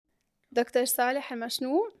دكتور صالح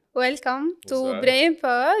المشنوق. Welcome to وسهلا.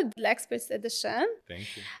 Brainpod Experts Edition.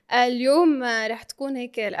 Thank you. اليوم رح تكون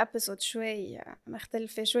هيك الابيسود شوي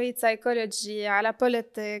مختلفة، شوية سايكولوجي على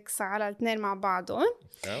politics، على الاثنين مع بعضهم.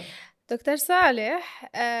 دكتور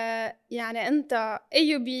صالح، يعني أنت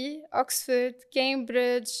AUB، أكسفورد،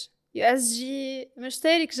 كامبريدج، USG،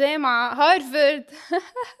 مشترك جامعة هارفارد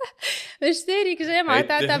مشترك جامعة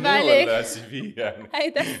تعتب عليك. ولا CV يعني؟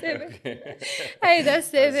 هيدا السبب. هيدا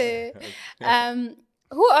السبب.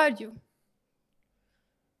 Who are you?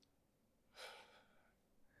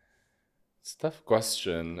 It's a tough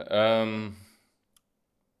question.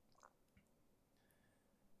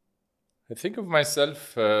 I think of myself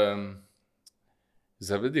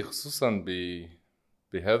إذا بدي خصوصا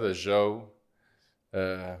بهذا الجو،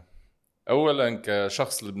 أولا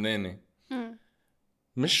كشخص لبناني،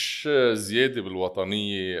 مش زيادة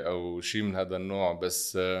بالوطنية أو شيء من هذا النوع،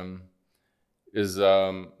 بس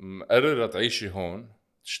إذا مقررة تعيشي هون،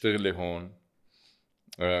 تشتغلي هون،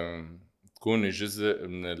 تكوني جزء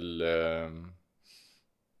من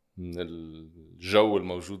الجو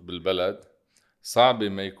الموجود بالبلد، صعب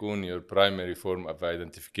ما يكون your primary form of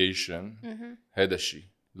identification هذا الشيء،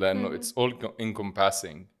 لأنه it's all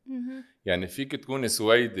encompassing. يعني فيك تكوني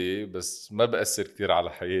سويدي بس ما بأثر كتير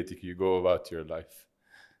على حياتك. you go about your life.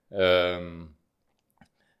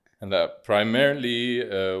 أنا primarily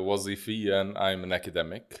وظيفيا I'm an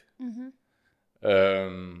academic.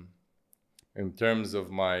 In terms of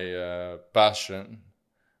my passion,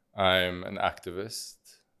 I'm an activist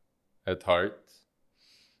at heart.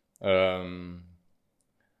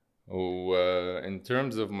 In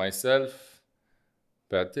terms of myself,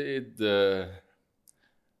 بعتقد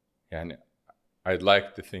يعني I'd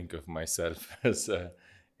like to think of myself as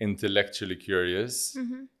intellectually curious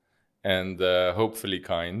and hopefully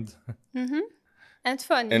kind and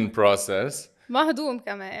funny in process. مهضوم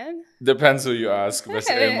كمان. Depends who you ask.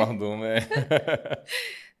 بس ايه مهضوم ايه.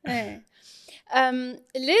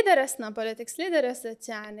 ليه درسنا politics؟ ليه درست؟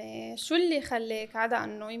 يعني شو اللي خليك، عدا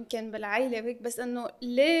انه يمكن بالعائلة وهيك، بس انه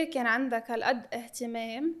ليه كان عندك هالقد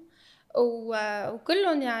اهتمام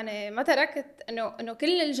وكلهم؟ يعني ما تركت انه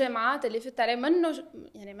كل الجامعات اللي فت عليه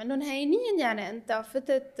منهم هينين، يعني انت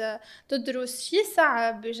فتت تدرس شيء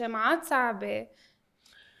صعب بجامعات صعبة.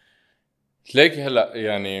 تلاقي هلا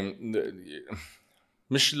يعني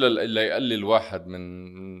مش اللي يقلل واحد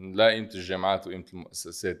من لا قيمة الجامعات وقيمة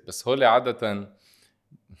المؤسسات، بس هولي عادة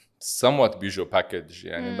somewhat بيجوا باكج،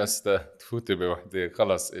 يعني بس تفوتي بوحدة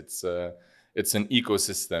خلص it's an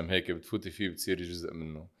ecosystem هيك بتفوتي فيه بتصيري جزء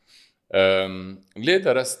منه. ليه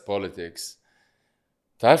درست politics؟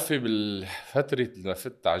 تعرفي بالفترة اللي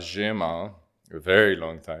فت على الجامعة a very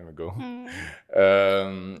long time ago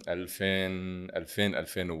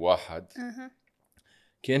 2001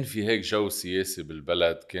 كان في هيك جو سياسي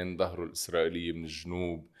بالبلد، كان ظهره الإسرائيلية من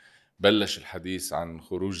الجنوب، بلش الحديث عن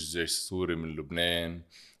خروج الجيش السوري من لبنان،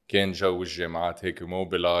 كان جو الجامعات هيك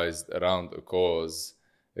mobilized around a cause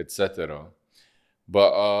etc.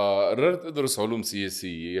 بقى قررت أدرس علوم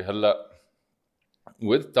سياسية. هلأ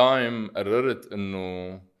with time قررت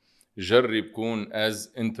إنه جرب كون as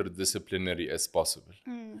interdisciplinary as possible،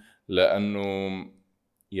 لأنه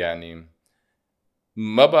يعني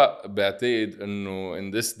ما بعتقد إنه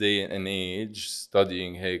in this day and age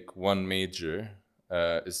studying هيك one major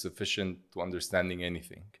is sufficient to understanding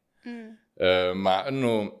anything. مع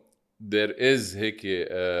إنه there is هيك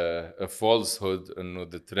a falsehood إنه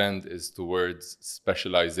the trend is towards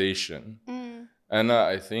specialization.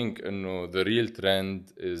 أنا I think إنه the real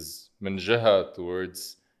trend is من جهة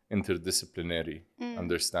towards interdisciplinary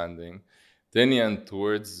understanding. ثانياً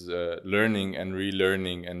towards learning and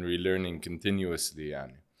relearning continuously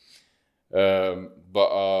يعني. But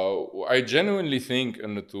I genuinely think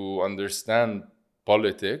إنه to understand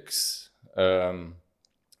politics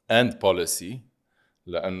and policy،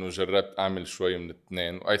 لأنه جربت أعمل شوي من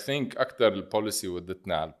الاثنين، و I think أكتر البوليسي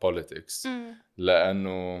ودتنا على politics،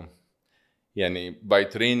 لأنه يعني by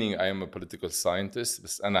training I am a political scientist،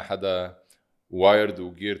 بس أنا حدا wired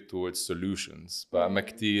و geared towards solutions. بقى ما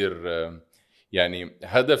كتير يعني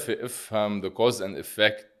هدفي افهم the cause and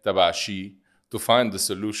effect تبع شيء to find the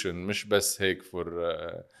solution، مش بس هيك for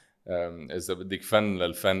إذا بدك فن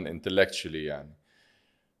للفن intellectually يعني.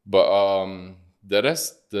 بقى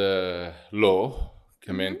درست law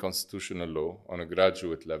كمان constitutional law on a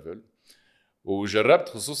graduate level، وجربت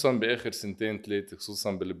خصوصا بآخر سنتين ثلاثة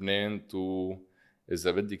خصوصا بلبنان to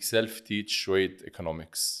إذا بدك self teach شوية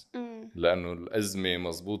economics، لأنه الأزمة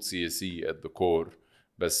مزبوط سياسية at the core،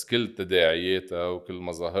 بس كل تداعياتها وكل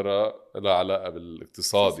مظاهرها لها علاقة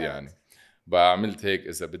بالاقتصاد يعني. بقى عملت هيك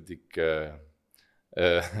إذا بدك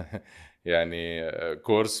يعني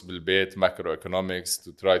كورس بالبيت ماكرو ايكونومكس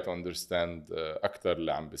to try to understand اكثر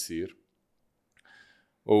اللي عم بيصير.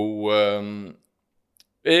 و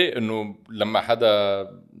ايه انه لما حدا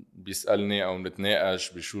بيسالني او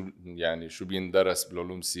نتناقش بشو يعني شو بيندرس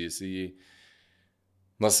بالعلوم السياسيه،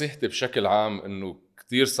 نصيحتي بشكل عام انه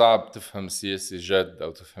كتير صعب تفهم السياسه جد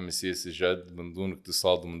او تفهم السياسه جد من دون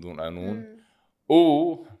اقتصاد ومن دون قانون.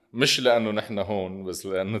 ومش لانه نحن هون بس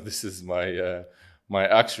لانه this is my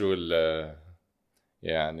actual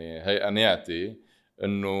يعني هي قناعتي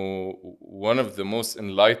انه one of the most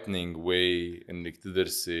enlightening way انك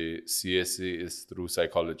تدرسي سياسة is through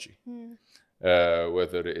psychology.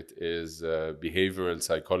 Whether it is behavioral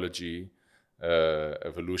psychology,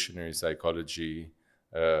 evolutionary psychology,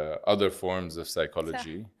 other forms of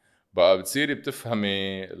psychology. بقى بتصيري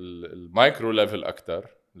بتفهمي المايكرو ليفل اكتر،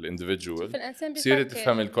 الانديفيدوال، بتصيري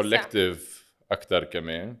تفهمي الكولكتيف اكتر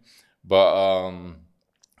كمان. بقى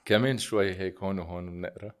كمان شوي هيك هون وهون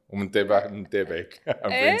بنقرا ومنتابعك.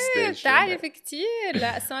 ايه بتعرف كتير.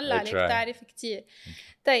 لا اسم الله عليك بتعرف كتير.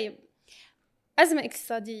 طيب أزمة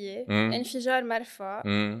اقتصادية، انفجار مرفأ،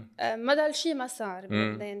 ما ضل شي ما صار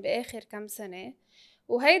بلبنان بآخر كم سنة،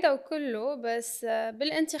 وهيدا وكله بس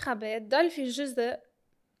بالانتخابات ضل في جزء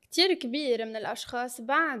كتير كبير من الأشخاص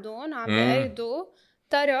بعدهم عم بأيدوا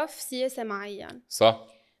طرف سياسي معين. صح.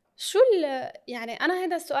 شو يعني أنا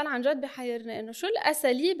هيدا السؤال عن جد بحيرني، إنه شو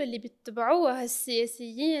الأساليب اللي بيتبعوها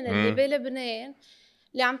السياسيين اللي بلبنان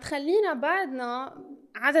اللي عم تخلينا بعدنا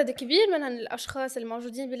عدد كبير من الأشخاص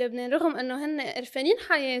الموجودين بلبنان رغم أنه هن قرفانين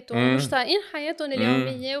حياتهم ومش طايقين حياتهم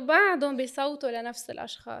اليومية وبعدهم بيصوتوا لنفس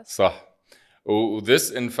الأشخاص. صح.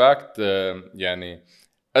 this in fact يعني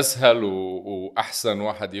أسهل وأحسن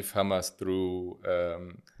واحد يفهمها through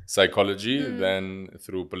psychology than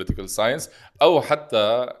through political science أو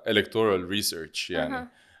حتى electoral research يعني.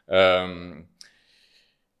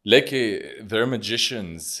 لكن they're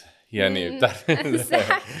magicians يعني.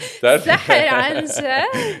 سحر عن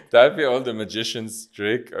جد. تعرفي all the magicians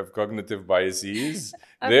trick of cognitive biases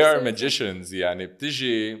they are magicians يعني.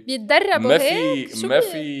 بتجي بيتدربوا هيك. ما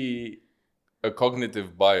في a cognitive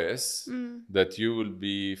bias that you will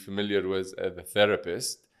be familiar with as a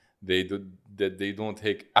therapist that they don't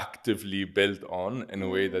take actively build on in a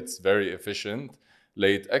way that's very efficient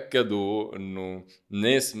ليتأكدوا انه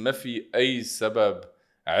الناس ما في اي سبب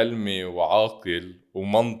علمي وعاقل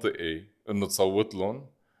ومنطقي انه تصوت لهم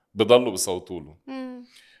بضلوا بصوتوا لهم.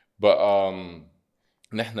 بقى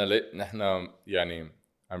نحن يعني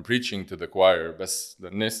I'm preaching to the choir بس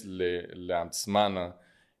الناس اللي عم تسمعنا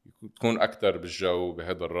تكون أكتر بالجو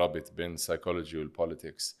بهذا الرابط بين psychology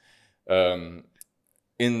والpolitics.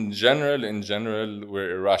 In general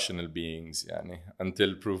we're irrational beings يعني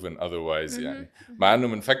until proven otherwise يعني. مع انه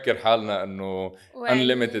منفكر حالنا انه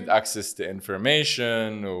unlimited access to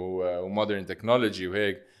information و modern technology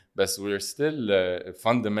وهيك بس we're still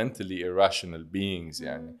fundamentally irrational beings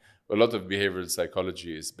يعني. A lot of behavioral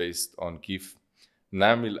psychology is based on كيف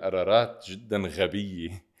نعمل قرارات جدا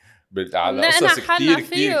غبية على قصص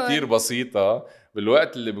كتير بسيطة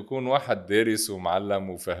بالوقت اللي بيكون واحد دارس ومعلم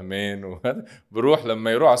وفهمان بروح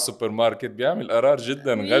لما يروح على السوبر ماركت بيعمل قرار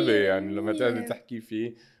جدا غبي يعني لما تقعد تحكي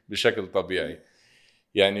فيه بشكل طبيعي.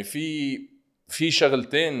 يعني في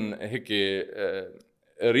شغلتين هيك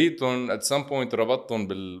قريتهم at some point ربطتهم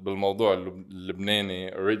بالموضوع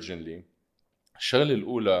اللبناني originally. الشغلة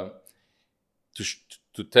الأولى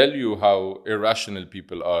to tell you how irrational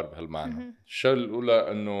people are بهالمعنى. الشغلة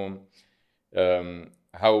الأولى إنه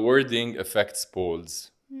how wording affects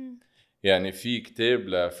polls. يعني في كتاب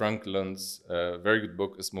لفرانكلينز very good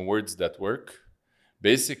book اسمه Words That Work.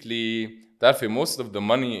 Basically تعرفي most of the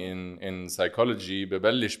money in psychology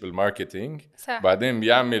ببلش بالماركتينج بعدين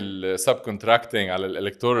بيعمل subcontracting على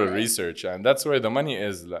electoral research and that's where the money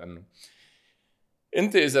is. لأنه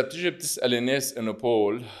انت اذا بتيجي بتسأل الناس انه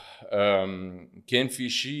بول كان في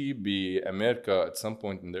شيء بأمريكا at some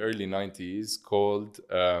point in the early 90s called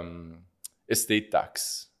estate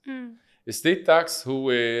tax. estate tax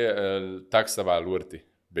هو التاكس تبع الورثة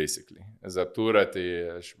basically. إذا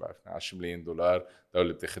بتورثي شو بعرف 10 مليون دولار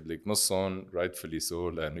الدولة بتاخد لك نصهم rightfully so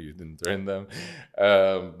لأنه you didn't earn them.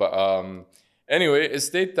 anyway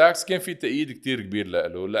estate tax كان في تأييد كتير كبير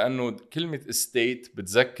له لأنه كلمة estate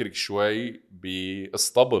بتذكرك شوي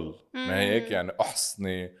باسطبل ما هيك يعني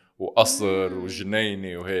أحصنة وقصر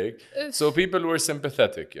وجنينة وهيك. so people were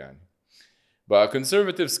sympathetic يعني. بقى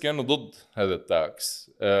conservatives كانوا ضد هذا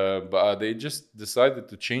التاكس. بقى they just decided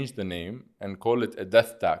to change the name and call it a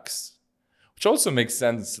death tax which also makes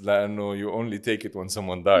sense لأنه you only take it when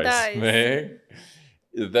someone dies.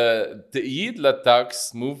 التقييد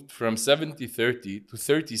للتاكس moved from 70-30 to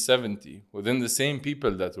 30-70 within the same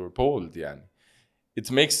people that were polled يعني.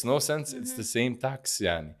 It makes no sense. It's the same tax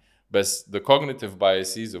يعني. بس the cognitive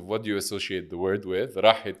biases of what you associate the word with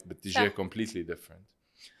راحت باتجاه completely different.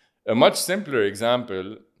 A much simpler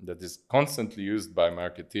example that is constantly used by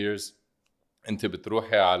marketeers. انت بتروحي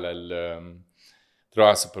تروح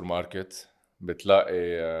على السوبر ماركت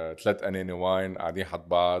بتلاقي 3 أناني واين قاعدين حد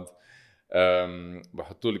بعض.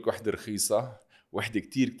 بحطوا لك وحدة رخيصة، وحدة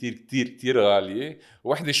كتير كتير كتير كتير غالية،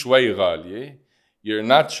 وحدة شوي غالية. Your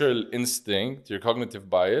natural instinct, your cognitive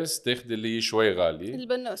bias تاخد اللي هي شوي غالية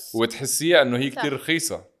بالنص وتحسيها انه هي كتير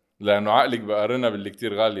رخيصة لانه عقلك بقارنها باللي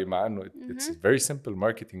كتير غالي، مع انه it's a very simple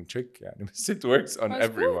marketing trick يعني، بس it works on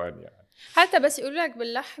everyone يعني. حتى بس يقولوا لك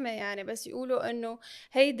باللحمة يعني، بس يقولوا انه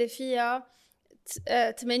هيدي فيها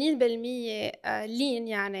 80% لين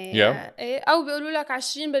يعني او بيقولوا لك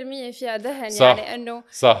 20% فيها دهن صح. يعني انه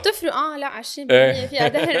تفرق لا 20% فيها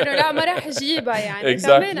دهن انه لا ما راح اجيبها يعني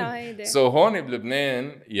كمان هيدي. هون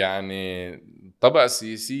بلبنان يعني الطبقة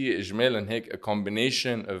السياسية إجمالاً هيك a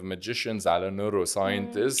combination of magicians على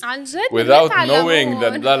neuroscientists عن جد without knowing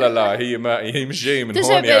that لا هي مش جاي من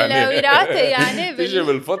هون يعني تجي بالوراثة يعني تجي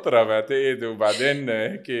بالفطرة بعتقد، وبعدين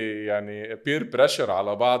هيك يعني peer pressure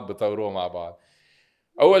على بعض بطوروها مع بعض.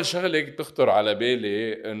 أول شغلة هيك تخطر على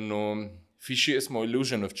بالي إنه في شيء اسمه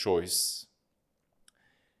illusion of choice،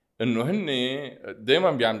 إنه هن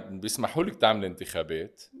دايماً بيسمحوا لك تعمل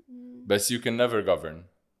انتخابات بس you can never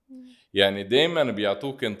govern. يعني دايماً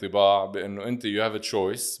بيعطوك انطباع بأنه أنت you have a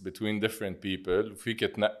choice between different people وفيك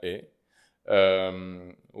تنقي،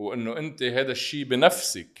 وأنه أنت هذا الشيء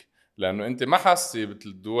بنفسك، لأنه أنت ما حاسة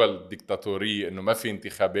بالدول الديكتاتورية أنه ما في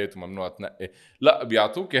انتخابات وممنوع تنقي. لا،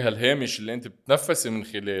 بيعطوك هالهامش اللي أنت بتنفسي من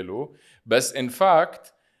خلاله، بس in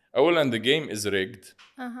fact أولاً the game is rigged.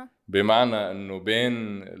 بمعنى أنه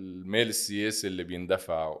بين المال السياسي اللي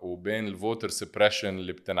بيندفع وبين الفوتر سبريشن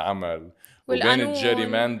اللي بتنعمل وبين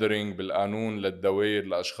الجيريماندرينج بالقانون للدوائر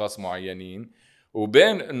لأشخاص معينين،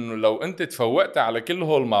 وبين أنه لو أنت تفوقت على كل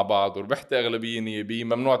هول مع بعض وربحت أغلبية نيابية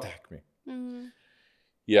ممنوع تحكمي.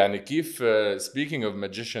 يعني كيف speaking of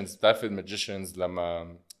magicians، بتعرف magicians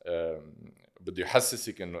لما بده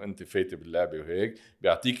يحسسك انه انت فايته باللعبه وهيك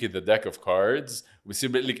بيعطيك the deck of cards وبصير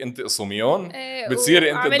بيقول لك انت قصميون،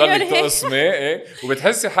 بتصيري انت تضلك تقسمي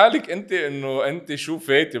وبتحسي حالك انت انه انت شو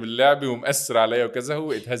فايته باللعبه ومؤثر عليها وكذا.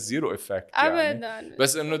 هو it has zero effect يعني،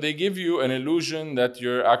 بس انه they give you an illusion that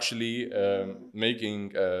you're actually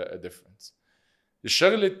making a difference.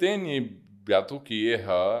 الشغله الثانيه بيعطوك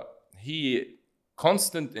اياها هي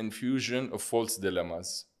constant infusion of false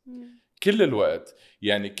dilemmas. كل الوقت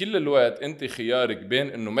يعني كل الوقت انت خيارك بين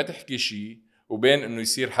انه ما تحكي شيء وبين انه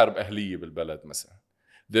يصير حرب اهليه بالبلد مثلا.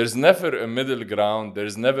 There's never a middle ground,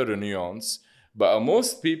 there's never a nuance. بقى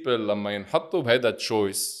most people لما ينحطوا بهذا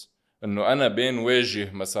choice انه انا بين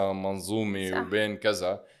واجه مثلا منظومه وبين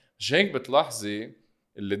كذا، مش هيك بتلاحظي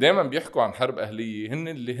اللي دايما بيحكوا عن حرب اهليه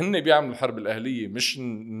هن بيعملوا الحرب الاهليه، مش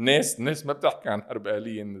الناس ما بتحكي عن حرب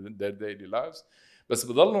اهليه in their daily lives، بس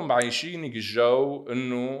بضلوا معيشينك الجو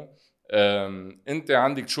انه انت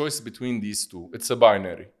عندك choice between these two. It's a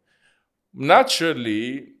binary.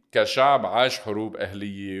 Naturally كشعب عاش حروب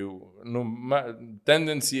أهلية وإنه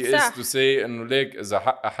tendency is to say إنه ليك إذا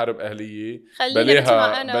حق حرب أهلية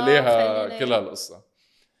بليها كل هالقصة.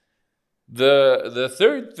 The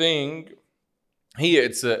third thing هي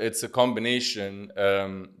it's a combination.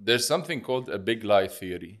 There's something called a big lie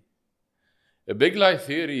theory. A big lie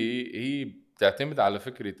theory هي بتعتمد على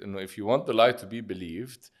فكرة إنه if you want the lie to be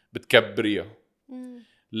believed بتكبريها.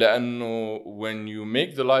 لأنه when you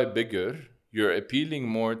make the lie bigger you're appealing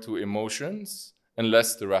more to emotions and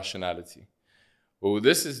less to rationality.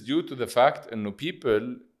 This is due to the fact إنه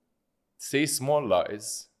people say small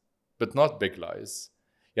lies but not big lies.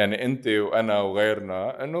 يعني أنت وأنا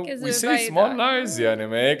وغيرنا إنه we say small lies يعني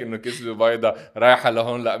ما هيك إنه كذبة بيضة رايحة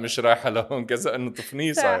لهون لا مش رايحة لهون كذا إنه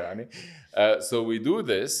تفنيصة يعني. So we do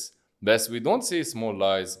this بس we don't say small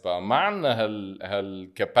lies. بقى معنا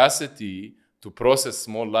هال capacity to process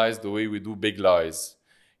small lies the way we do big lies.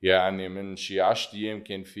 يعني من شي 10 أيام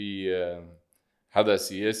كان في حدا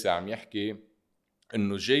سياسي عم يحكي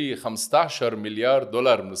إنه جاي $15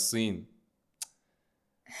 مليار من الصين.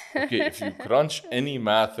 Okay, if you crunch any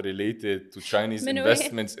math related to Chinese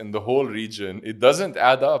investments in the whole region, it doesn't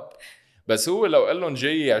add up. بس هو لو قال لهم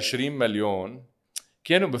جاي 20 مليون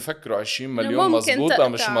كانوا بفكروا 20 مليون مزبوطة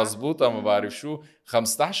مش مزبوطة ما بعرف شو.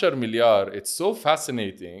 15 مليار it's so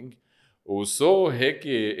fascinating وسو هيك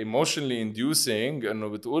emotionally inducing انه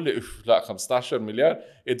بتقولي لا 15 مليار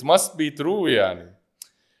it must be true يعني.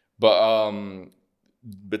 But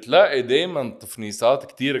بتلاقي دايما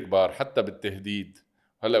تفنيصات كتير كبار حتى بالتهديد.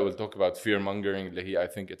 هلا we'll talk about fear mongering اللي هي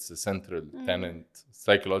I think it's a central tenet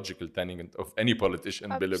psychological tenet of any politician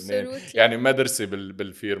بلبنان. يعني مدرسة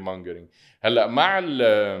بالفير مونجرينج. هلا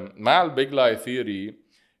مع البيج لاي ثيوري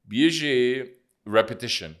بيجي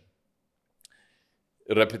repetition.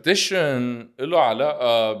 repetition له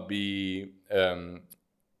علاقة ب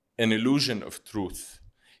an illusion of truth.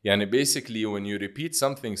 يعني basically when you repeat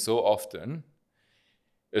something so often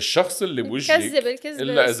الشخص اللي بوجهك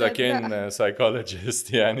إلا إذا كان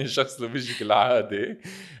سايكولوجيست يعني الشخص اللي بوجهك العادي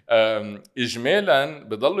إجمالاً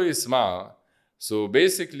بضلوا يسمعها. so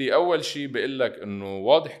basically أول شيء بيقول لك إنه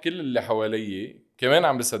واضح كل اللي حواليه كمان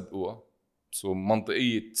عم بيصدقوها so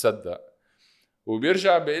منطقية تصدق.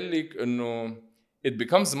 وبيرجع بيقول لك إنه it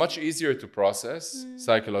becomes much easier to process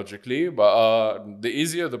psychologically but the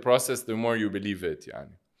easier the process the more you believe it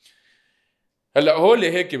يعني. هلا هول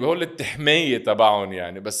هيك هول التحمية تبعهم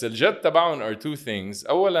يعني. بس الجد تبعهم are two things.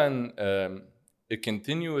 أولاً a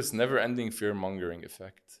continuous never ending fear mongering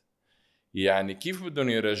effect. يعني كيف بدهم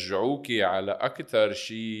يرجعوكي على أكتر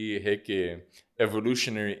شيء هيك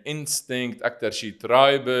evolutionary instinct، أكتر شيء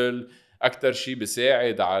tribal، أكتر شيء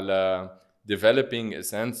بيساعد على developing a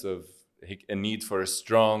sense of هيك a need for a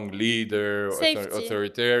strong leader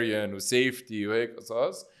authoritarian و safety وهيك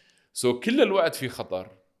قصص. so كل الوقت في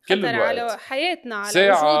خطر. كل الوقت على حياتنا، على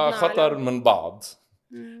ساعة وجودنا، خطر على من بعض،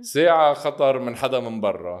 ساعة خطر من حدا من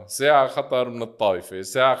برا، ساعة خطر من الطائفة،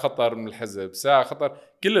 ساعة خطر من الحزب، ساعة خطر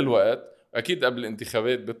كل الوقت. أكيد قبل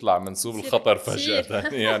الانتخابات بيطلع منسوب الخطر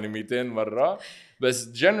فجأة يعني 200 مرة. بس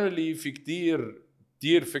generally في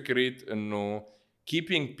كتير فكرة إنه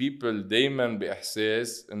keeping people دايما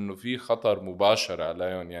بإحساس إنه في خطر مباشر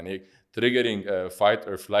عليهم يعني هيك triggering a fight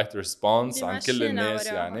or flight response عن كل الناس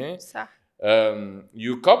يعني. صح.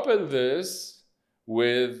 You couple this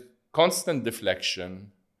with constant deflection.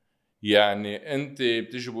 يعني انت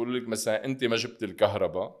بتيجي بقول لك مثلا انت ما جبت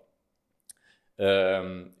الكهرباء،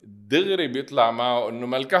 دغري بيطلع معه انه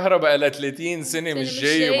ما الكهرباء لها 30 سنه مش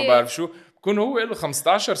جاي وما بعرف شو. بكون هو له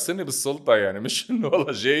 15 سنه بالسلطه يعني مش انه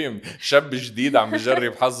والله جاي شاب جديد عم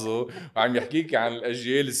بجرب حظه وعم يحكيك عن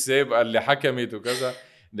الاجيال السابقه اللي حكمت وكذا.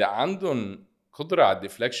 ده عندهم قدره على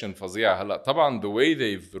الديفليكشن فظيعه. هلا طبعا the way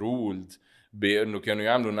they've ruled بانه كانوا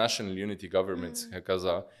يعملوا national unity governments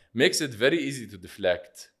هكذا makes it very easy to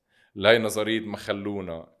deflect. لاي نظرية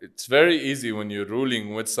مخلونا. It's very easy when you're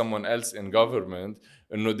ruling with someone else in government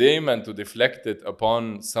إنه دايماً to deflect it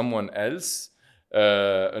upon someone else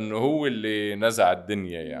إنه هو اللي نزع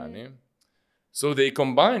الدنيا يعني. So they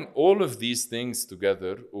combine all of these things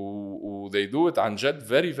together they do it عن جد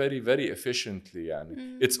very very very efficiently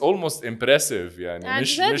يعني. It's almost impressive يعني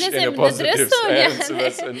مش in a positive sense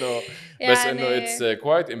يعني. بس إنه it's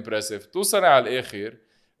quite impressive. توصل على الآخر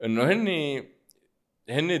إنه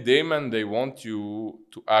هن دايما they want you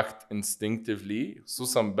to act instinctively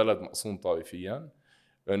خصوصا ببلد مقسوم طائفيا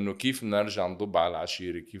انه كيف بدنا نرجع نضب على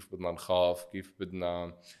العشيرة، كيف بدنا نخاف، كيف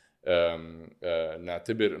بدنا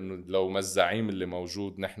نعتبر انه لو ما الزعيم اللي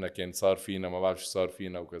موجود نحن كان صار فينا ما بعرف شو صار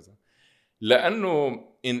فينا وكذا. لانه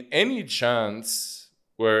in any chance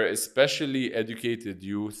where especially educated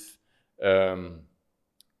youth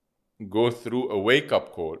go through a wake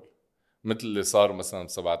up call مثل اللي صار مثلا ب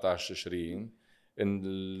 17 تشرين،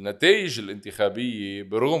 النتائج الانتخابية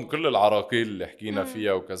برغم كل العراقيل اللي حكينا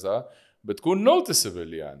فيها وكذا بتكون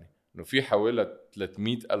noticeable يعني انه في حوالي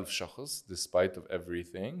 300,000 شخص despite of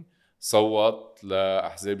everything صوت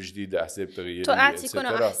لأحزاب جديدة، أحزاب تغييرية. توقعت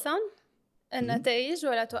يكونوا أحسن النتائج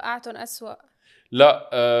ولا توقعتهم أسوأ؟ لا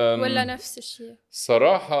ولا نفس الشيء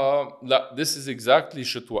صراحة. لا this is exactly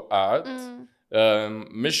شو توقعت.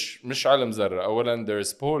 مش علم ذرة. أولا there's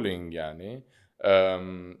polling يعني.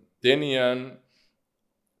 ثانيا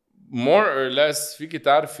more or less فيك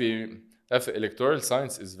تعرفي electoral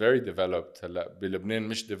science is very developed. هلا بلبنان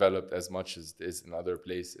مش developed as much as it is in other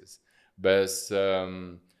places. بس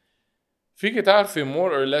فيك تعرفي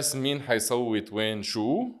more or less مين حيصوت وين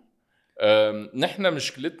شو. نحن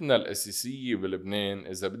مشكلتنا الأساسية بلبنان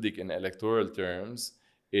إذا بدك in electoral terms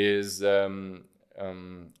is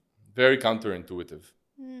very counterintuitive.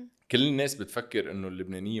 كل الناس بتفكر إنه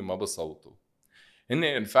اللبنانيين ما بصوتوا.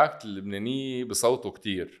 هن in fact اللبنانيين بصوتوا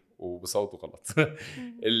كتير وبصوتوا غلط.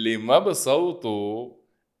 اللي ما بصوتوا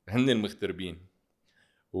هن المغتربين.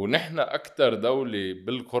 ونحن أكتر دولة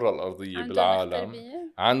بالكرة الأرضية بالعالم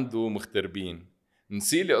عنده مغتربين.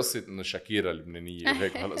 نسيلي قصة إنه شاكيرا لبنانية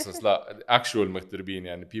وهيك هالقصص. لا actual مغتربين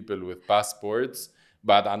يعني people with passports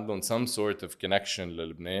بعد عندهم some sort of connection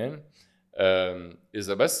للبنان.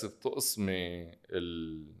 إذا بس بتقسمي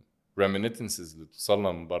remittances اللي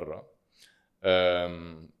توصلنا من برا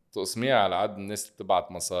تقسميها على عدد الناس اللي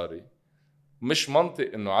بتبعت مصاري، مش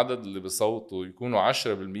منطق انه عدد اللي بيصوتوا يكونوا 10%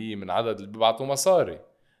 من عدد اللي بيبعتوا مصاري.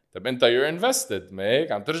 طب انت you're invested، ما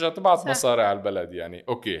هيك عم ترجع تبعت صح. مصاري على البلد يعني.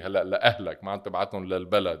 اوكي هلا لاهلك ما عم تبعتهم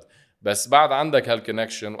للبلد، بس بعد عندك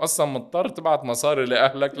هالكونكشن واصلا مضطر تبعت مصاري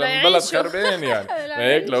لاهلك لان البلد ليعيشوا. خربان يعني. ما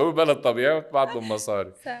هيك لو هو بلد طبيعي بتبعت لهم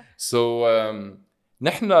مصاري. صح. So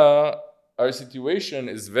نحن our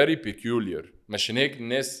situation is very peculiar. مشان هيك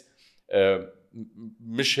الناس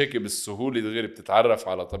مش هيك بالسهولة غير بتتعرف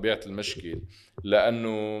على طبيعة المشكل،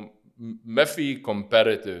 لأنه ما في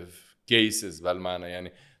comparative cases بالمعنى.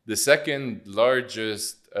 يعني the second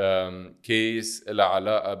largest case إلى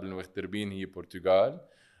علاقة بالمغتربين هي برتغال،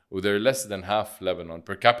 و they're less than half Lebanon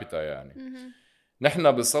per capita يعني.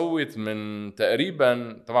 نحن بصوت من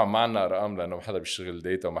تقريبا، طبعا ما عنا أرقام لأنه ما حدا بيشتغل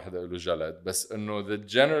ديتا وما حدا له جلد، بس إنه the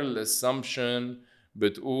general assumption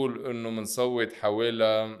بتقول إنه منصوت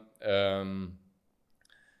حوالي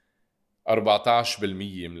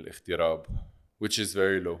 14% من الاغتراب which is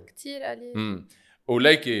very low. كتير قليل.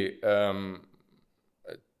 ولكن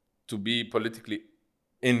to be politically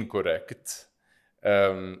incorrect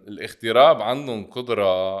الاغتراب عندهم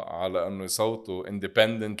قدرة على أنه يصوتوا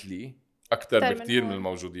independently أكتر بكتير من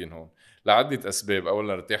الموجودين هون لعدة أسباب.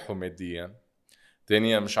 أولا ارتاحوا ماديا،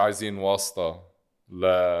 ثانيا مش عايزين واسطة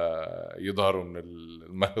لا يظهروا من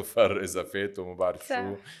المغفر إذا فاتوا ما بعرف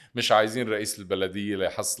شو، مش عايزين رئيس البلدية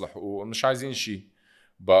ليحصل حقوق، مش عايزين شيء.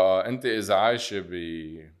 بقى أنت إذا عايشة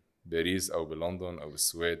بباريس أو بلندن أو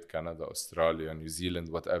بالسويد كندا أستراليا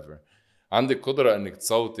نيوزيلند whatever، عندك قدرة انك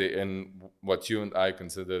تصوتي in what you and I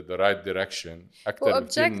consider the right direction اكثر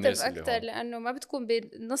بكثير من الناس اللي اكثر هون. لانه ما بتكون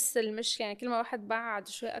بنص المشكله، يعني كل ما واحد بعد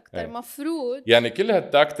شوي اكثر مفروض. يعني كل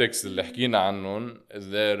هالتاكتكس اللي حكينا عنهم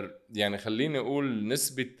يعني خليني اقول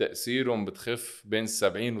نسبة تأثيرهم بتخف بين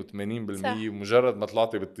 70 و 80% مجرد ما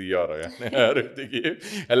طلعتي بالطيارة يعني. عرفتي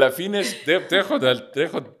كيف؟ هلا في ناس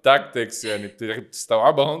بتاخد تاكتكس يعني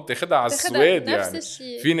بتستوعبها هون تاخدها على السويد يعني.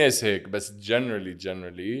 الشيء. في ناس هيك، بس generally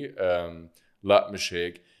لا مش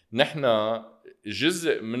هيك. نحن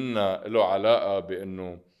جزء منا له علاقة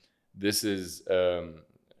بأنه this is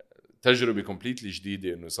تجربة completely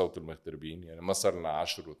جديدة إنه صوت المغتربين، يعني ما صار لنا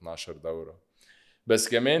 10 و12 دورة، بس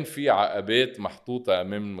كمان في عقبات محطوطة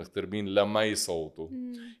أمام المغتربين لما يصوتوا.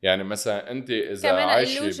 يعني مثلا أنت إذا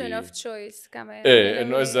عايشة illusion of choice كمان. إيه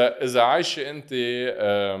إنه إذا عايشة أنت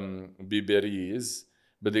بباريس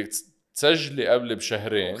بدك تسجلي قبل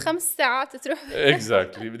بشهرين و5 ساعات تروح.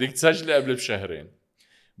 exactly بدك تسجلي قبل بشهرين.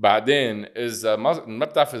 بعدين إذا ما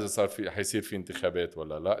بتعرف إذا صار في حيصير في انتخابات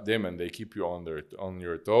ولا لا، دايما they keep you on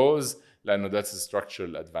your toes لأنه that's a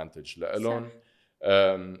structural advantage لإلهم.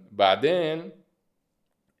 بعدين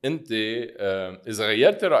أنت إذا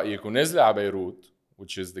غيرت رأيك ونازلة على بيروت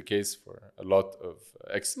which is the case for a lot of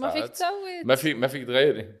expats، ما فيك تصوت، ما فيك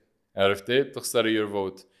تغيري. عرفتي؟ بتخسري your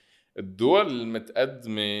vote. الدول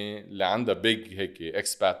المتقدمة اللي عندها big هيك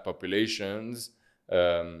expat populations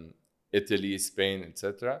إيطاليا سبين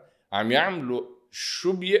إتسترا عم يعملوا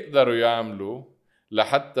شو بيقدروا يعملوا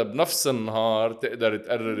لحتى بنفس النهار تقدر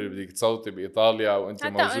تقرري بدك تصوتي بإيطاليا أو أنت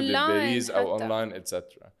موجودة بباريس أو أونلاين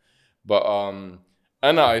إتسترا. بقى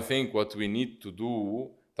أنا I think what we need to do،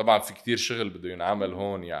 طبعا في كتير شغل بده ينعمل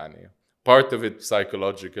هون يعني part of it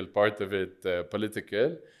psychological part of it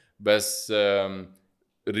political، بس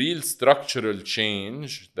real structural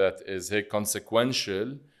change that is هيك consequential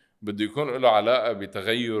بده يكون له علاقة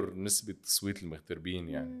بتغير نسبة تصويت المغتربين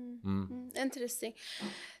يعني. interesting.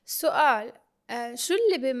 سؤال، شو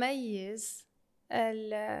اللي بيميز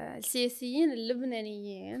السياسيين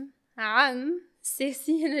اللبنانيين عن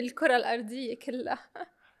السياسيين الكرة الأرضية كلها؟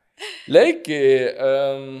 like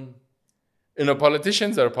إنه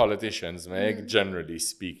politicians are politicians ما هيك generally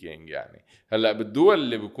speaking يعني. هلأ بالدول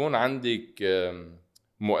اللي بيكون عندك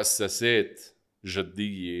مؤسسات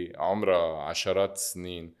جدية عمرها عشرات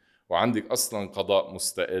السنين وعندك أصلاً قضاء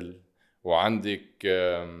مستقل وعندك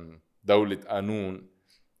دولة قانون،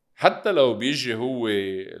 حتى لو بيجي هو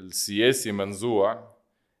السياسي منزوع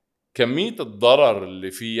كمية الضرر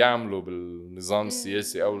اللي فيه يعمله بالنظام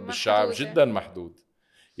السياسي أو بالشعب جداً محدود.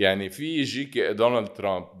 يعني في يجيك دونالد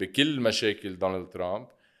ترامب بكل مشاكل دونالد ترامب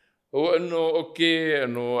هو انه اوكي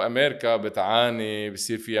انه امريكا بتعاني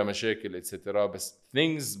بصير فيها مشاكل اتسترا، بس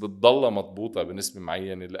things بتضلها مضبوطة بنسبة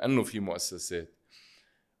معينة لانه في مؤسسات.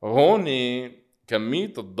 هون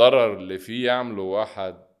كمية الضرر اللي فيه يعمله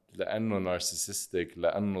واحد لانه نارسيسستيك،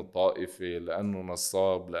 لانه طائفي، لانه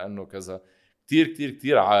نصاب، لانه كذا كتير كتير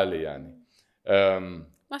كتير عالي يعني.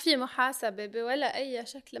 ما في محاسبة بولا أي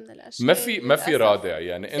شكل من الأشكال. ما في رادع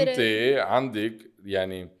يعني. أنت عندك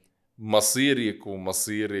يعني مصيرك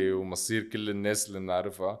ومصيري ومصير كل الناس اللي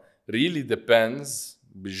نعرفها really depends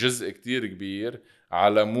بجزء كتير كبير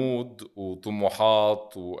على مود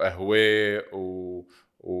وطموحات وأهواء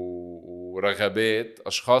ورغبات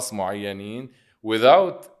أشخاص معينين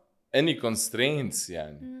without any constraints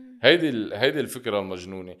يعني. هيدي الفكرة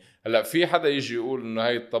المجنونة. هلأ في حدا يجي يقول إنه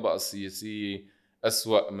هاي الطبقة السياسية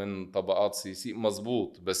أسوأ من طبقات سياسية،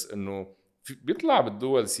 مزبوط، بس إنه بيطلع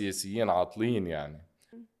بالدول سياسيين عاطلين يعني.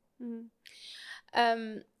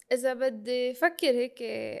 إذا بدي فكر هيك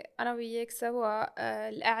أنا وياك سوا،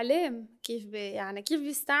 الإعلام كيف يعني كيف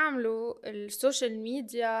بيستعملوا السوشيال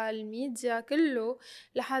ميديا، الميديا كله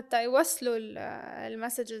لحتى يوصلوا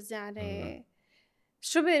المسجز يعني.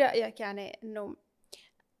 شو برأيك يعني إنه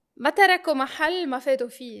ما تركوا محل ما فاتوا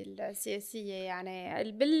فيه السياسية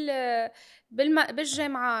يعني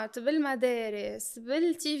بالجامعات، بالمدارس،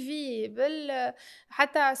 بالتي في،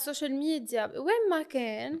 حتى على السوشيال ميديا، وين ما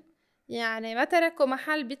كان يعني ما تركوا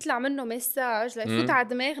محل بيطلع منه مساج ليفوت على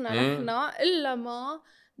دماغنا نحنا إلا ما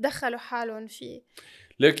دخلوا حالهم فيه.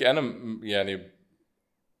 ليك أنا يعني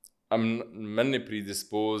ماني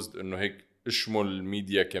predisposed إنه هيك اشمل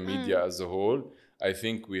الميديا كميديا as a whole. I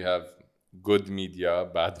think we have good media,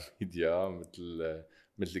 bad media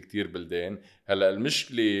مثل كتير بلدان. هلا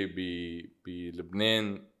المشكلة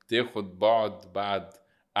بلبنان تاخد بعد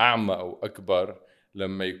أعمى أو أكبر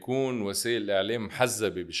لما يكون وسائل الإعلام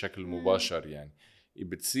محزبة بشكل مباشر، يعني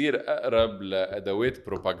بتصير أقرب لأدوات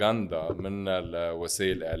بروباغندا منها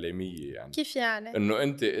لوسائل إعلامية. يعني كيف يعني؟ إنه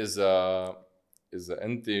أنت إذا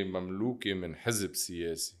أنت مملوكة من حزب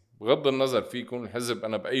سياسي، بغض النظر في يكون الحزب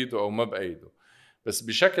أنا بأيده أو ما بأيده، بس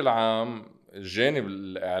بشكل عام الجانب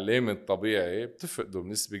الإعلامي الطبيعي بتفقده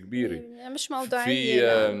بنسبة كبيرة. مش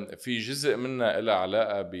موضوعية. نعم. في جزء منها لها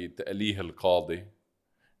علاقة بتأليه القاضي،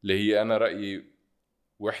 اللي هي أنا رأيي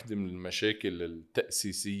واحدة من المشاكل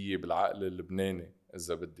التأسيسية بالعقل اللبناني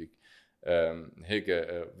إذا بدك. هيك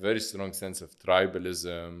very strong sense of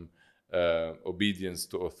tribalism, obedience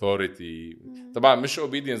to authority. طبعا مش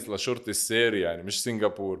obedience لشرطة الساري يعني، مش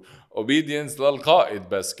سنغافور، obedience للقائد،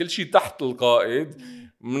 بس كل شيء تحت القائد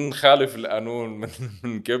من خالف القانون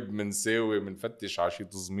من كب من ساوي من فتش على شي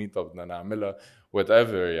تزميطة بدنا نعملها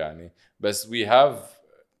whatever يعني. بس we have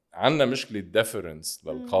عنا مشكلة deference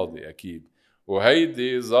للقاضي أكيد،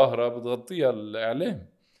 وهيدي ظاهرة بتغطيها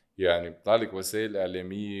الإعلام. يعني بتعلق وسائل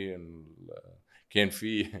إعلامية كان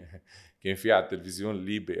في كان في على التلفزيون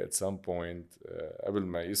الليبي at some point قبل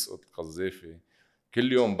ما يسقط القذافي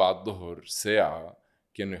كل يوم بعد ظهر ساعة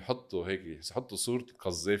كانوا يحطوا هيك يحطوا صورة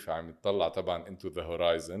القذافي عم يتطلع طبعا into the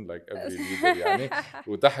horizon like every leader يعني،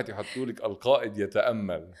 وتحت يحطوا لك القائد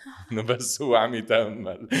يتأمل انه بس هو عم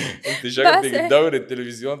يتأمل. انت شكلك تدور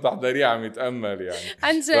التلفزيون تحضريه عم يتأمل يعني.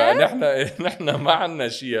 عن جد؟ فنحن ما عنا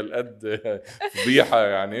شيء هالقد فضيحة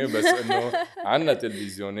يعني، بس انه عنا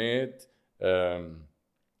تلفزيونات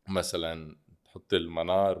مثلا تحط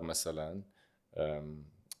المنار مثلا،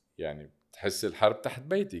 يعني تحس الحرب تحت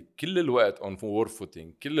بيتك كل الوقت on war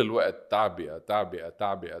footing، كل الوقت تعبئة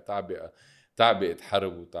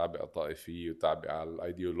حرب وتعبئة طائفية وتعبئة على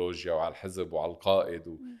الايديولوجيا وعلى الحزب وعلى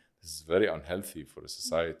القائد This is very unhealthy for a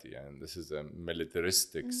society and this is a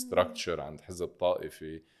militaristic structure عند حزب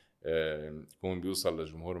طائفي يكون بيوصل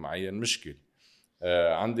لجمهور معين مشكل.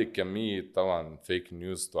 عندك كمية طبعا فيك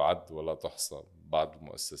نيوز تعد ولا تحصى بعض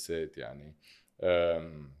المؤسسات يعني.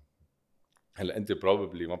 هلا انت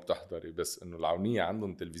probably ما بتحضري، بس انه العونية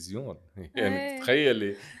عندهم تلفزيون يعني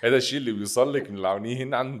بتتخيلي هذا الشيء اللي بيوصل لك من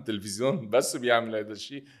العونيين عندهم تلفزيون بس بيعمل هذا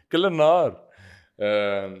الشيء كل النهار.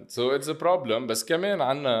 so it's a problem. بس كمان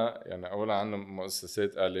عنا يعني اولا عنا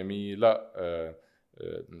مؤسسات اعلامية لا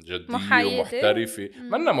جدية محايدة. ومحترفة،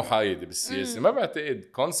 منا محايدة بالسياسة. ما بعتقد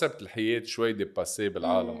كونسبت الحياة شوي ديباسي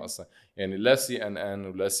بالعالم أصلا يعني. لا CNN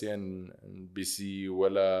ولا CNBC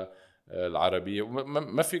ولا العربية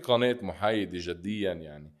ما في قناة محايدة جديا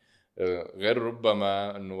يعني، غير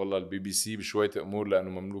ربما انه والله الBBC بشوية امور لانه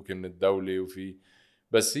مملوكة من الدولة وفي،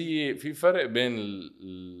 بس هي في فرق بين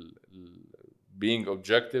being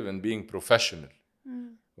objective and being professional.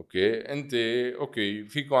 اوكي انت اوكي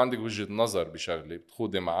فيكم عندك وجهة نظر بشغله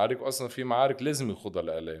بتخوضي معارك، واصلا في معارك لازم يخوضها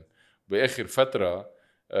الاعلام. باخر فتره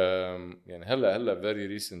يعني هلا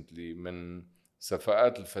very recently من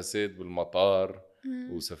صفقات الفساد بالمطار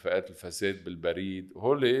وصفقات الفساد بالبريد،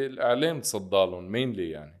 هول الاعلام تصدى لهم mainly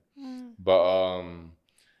يعني. بقى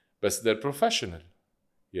بس they're professional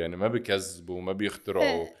يعني، ما بيكذبوا ما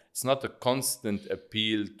بيخترعوا. It's not a constant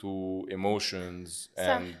appeal to emotions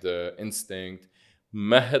and instinct.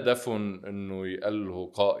 ما هدفهم انه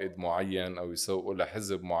يقلهوا قائد معين او يسوقوا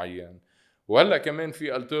لحزب معين. وهلا كمان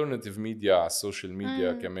في alternative media على السوشيال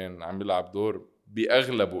ميديا كمان عم يلعب دور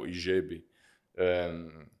باغلبه ايجابي.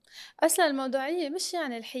 أصلا الموضوعية مش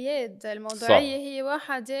يعني الحياد، الموضوعية صح هي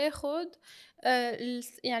واحد ياخد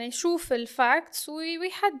يعني يشوف الفاكتس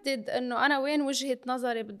ويحدد انه انا وين وجهة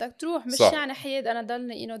نظري بدك تروح، مش صح يعني حياد انا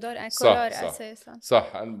ضلني دار صح كولار صح اساسا.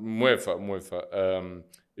 صح موافق.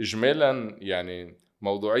 إجمالا يعني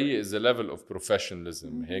موضوعية is a level of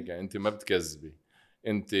professionalism. هيك يعني أنت ما بتكذبي،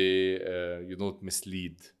 أنت you don't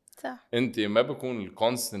mislead. صح. أنت ما بكون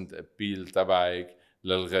الكونستنت أبيل تبعك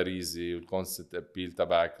للغريزة والكونستنت أبيل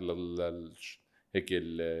تبعك هيك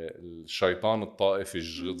الشيطان الطائفي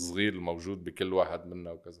الصغير الموجود بكل واحد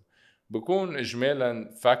منا وكذا. بكون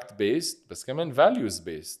إجمالا fact based بس كمان values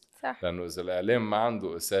based. صح. لأنه إذا الإعلام ما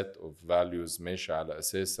عنده set of values ماشي على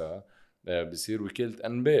أساسها بصير وكالة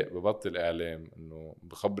أنباء، ببطل إعلام إنه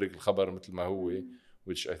بخبرك الخبر مثل ما هو.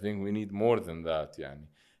 which I think we need more than that. يعني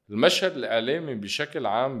المشهد الإعلامي بشكل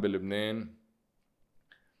عام بلبنان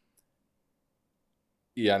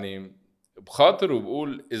يعني بخاطر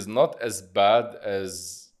وبقول is not as bad as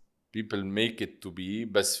people make it to be،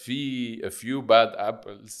 بس في a few bad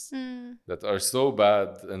apples that are so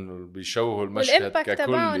bad انه بيشوهوا المشهد والإمباكت ككل.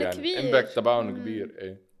 تبعهم يعني كبير. الامباكت تبعهم كبير.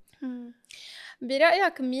 ايه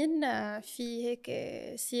برأيك مين في هيك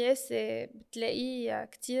سياسة بتلاقيه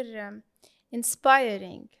كتير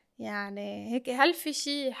inspiring؟ يعني هيك هل في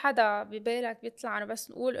شي حدا ببالك بيطلع أنا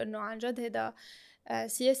بس نقول إنه عن جد هيدا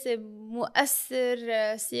سياسة مؤثر،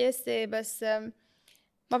 سياسة بس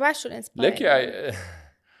ما بعرف شو لكن الانسبايرينج.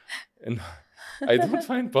 إنه I don't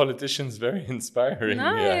find politicians very inspiring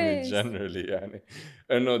يعني نايس. generally. يعني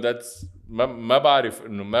انه that's ما بعرف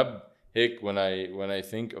انه هيك when I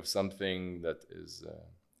think of something that is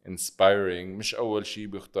inspiring مش اول شيء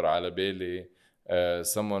بيخطر على بالي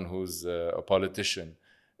someone who's a politician.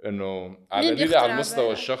 انه على مين القليله على بيخطر على المستوى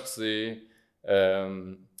بالك؟ الشخصي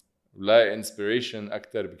لا inspiration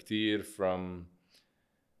اكثر بكتير from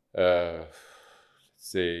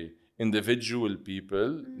say individual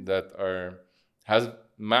people that are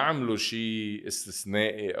ما عملوا شيء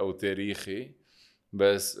استثنائي او تاريخي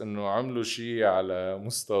بس انه عملوا شيء على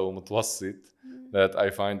مستوى متوسط that I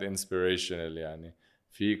find inspirational. يعني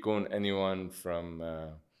في يكون anyone from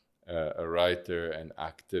a writer, an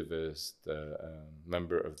activist, a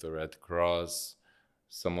member of the Red Cross,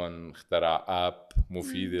 someone اخترع app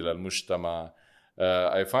مفيدة للمجتمع.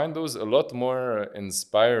 I find those a lot more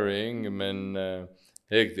inspiring من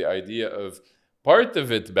هيك the idea of part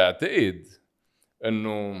of it. بعتقد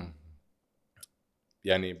انه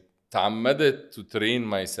يعني تعمدت to train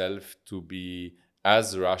myself to be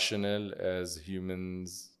as rational as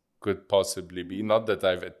humans could possibly be. Not that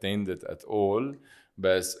I've attained it at all,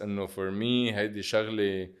 بس انه for me هيدي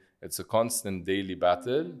شغلة it's a constant daily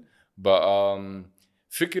battle. but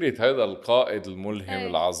فكرة هذا القائد الملهم ايه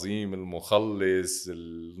العظيم المخلص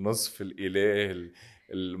النصف الإله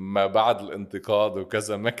ما بعد الانتقاد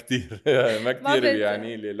وكذا ما كتير ما ما كتير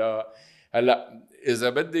بيعني لي. لا هلا إذا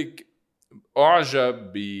بدك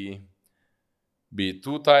أعجب ب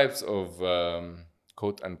two types of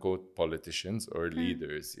quote unquote politicians or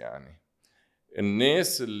leaders. يعني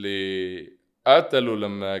الناس اللي قاتلوا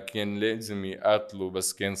لما كان لازم يقاتلوا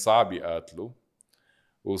بس كان صعب يقاتلوا،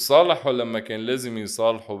 وصالحوا لما كان لازم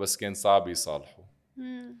يصالحوا بس كان صعب يصالحوا.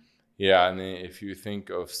 يعني if you think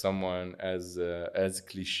of someone as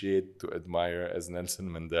cliched to admire as Nelson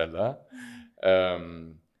Mandela,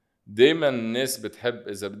 دايما الناس بتحب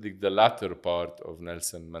إذا بدك the latter part of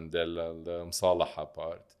Nelson Mandela, the مصالحة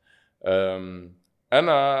part.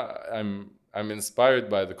 أنا I'm inspired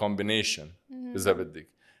by the combination. إذا بدك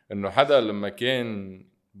إنه حدا لما كان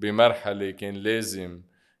بمرحلة كان لازم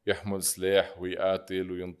يحمل سلاح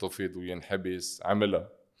ويقاتل وينتفض وينحبس عملها،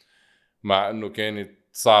 مع إنه كانت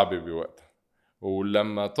صعبة بوقتها.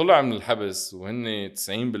 ولما طلع من الحبس وهن 90%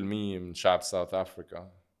 من شعب ساوث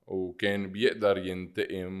أفريقيا وكان بيقدر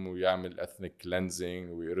ينتقم ويعمل ethnic cleansing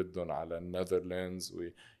ويردهم على النذرلاندز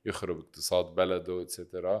ويخرب اقتصاد بلده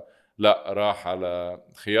etc. لا، راح على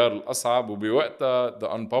خيار الأصعب وبوقتها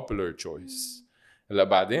the unpopular choice. هلا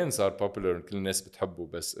بعدين صار popular كل الناس بتحبه،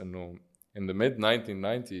 بس إنه in the mid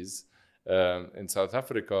 1990s in South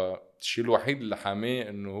Africa الشيء الوحيد اللي حاميه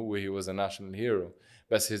إنه هو he was a national hero،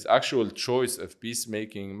 بس his actual choice of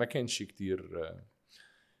peacemaking ما كان شيء كتير.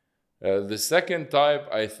 The second type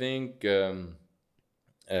I think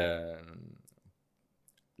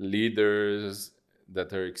leaders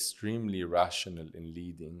that are extremely rational in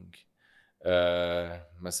leading.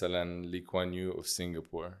 مثلا Lee Kuan Yew of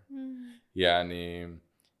Singapore. يعني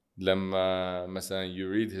لما مثلا you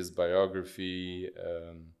read his biography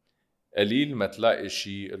قليل ما تلاقي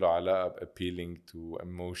شيء له علاقة ب appealing to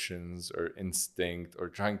emotions or instinct or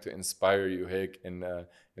trying to inspire you هيك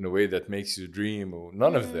in a way that makes you dream or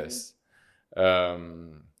none of this.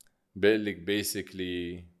 بقول لك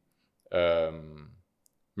basically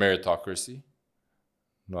meritocracy،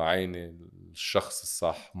 نوعين الشخص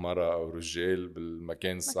الصح، مرة أو رجال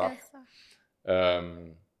بالمكان الصح.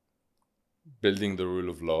 building the rule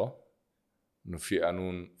of law، إنه في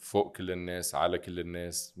قانون فوق كل الناس، على كل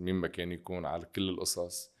الناس، مين ما كان يكون، على كل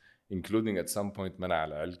القصص including at some point منع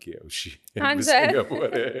العلكة أو شيء بسنغافورة.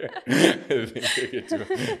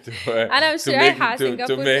 أنا مش رايحة على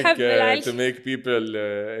سنغافورة تحب العلكة. to make people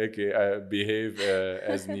behave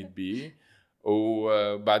as need be.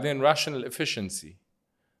 وبعدين rational efficiency،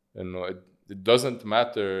 إنه it doesn't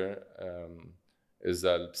matter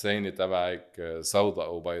إذا البسينة تبعك سوداء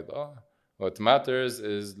أو بيضاء. what matters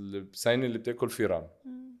is البسينة اللي بتاكل فيران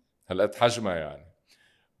هلقت حجمها يعني.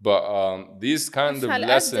 but these kind of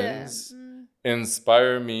lessons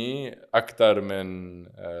inspire me أكتر من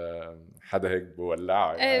حدا هيك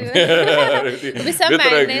بولعها يعني.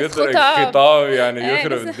 بيسمع الناس خطاب يعني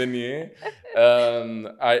يخرب الدنيا.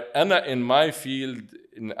 أنا in my field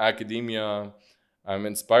in academia I'm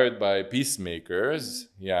inspired by peacemakers،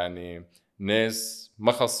 يعني ناس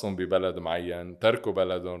ما خصهم ببلد معين، تركوا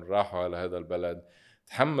بلدهم راحوا على هذا البلد،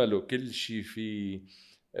 تحملوا كل شيء فيه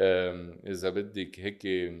إذا بدك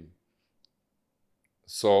هيك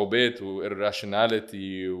صعوبات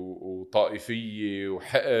وإراشناليتي وطائفية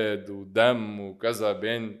وحقد ودم وكذا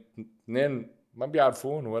بين اثنين ما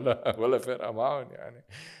بيعرفون ولا فرقة معهم يعني.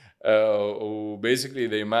 basically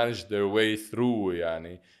they managed their way through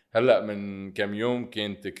يعني. هلأ من كم يوم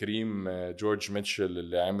كان تكريم جورج ميتشل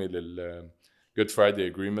اللي عمل ال Good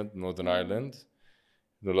Friday Agreement Northern Ireland،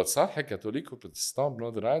 إنه لصالح كاثوليك وبروتستان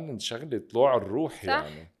بنورثرن ايرلاند شغلة طلوع الروح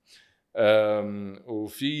يعني.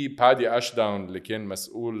 وفي بادي أشداون اللي كان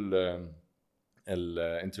مسؤول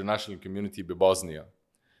الانترناشنال كوميونتي ببوزنيا،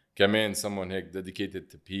 كمان someone هيك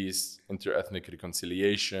dedicated to peace inter-ethnic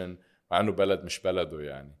reconciliation، مع انه بلد مش بلده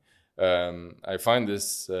يعني. I find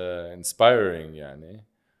this inspiring يعني.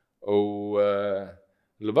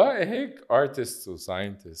 الباقي هيك artists و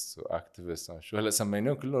scientists و activists، شو هلا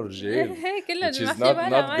سميناهم كلهم رجال which is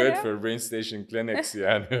not good for brain station clinics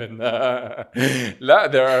يعني.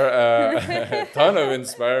 لا there are a ton of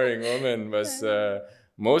inspiring women بس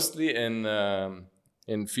mostly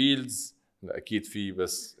in fields أكيد في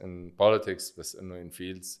بس in politics، بس إنه in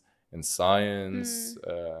fields in science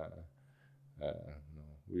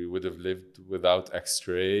we would have lived without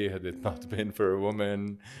X-ray had it not been for a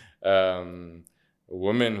woman.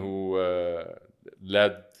 Women who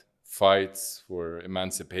led fights for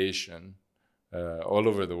emancipation all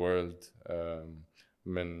over the world،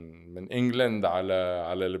 من England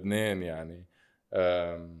على لبنان يعني.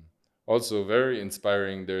 Also very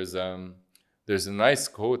inspiring. There's a nice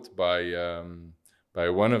quote by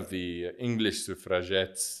one of the English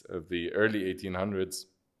suffragettes of the early 1800s.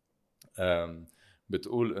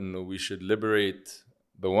 بتقول إنه we should liberate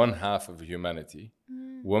the one half of humanity,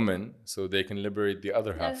 women, so they can liberate the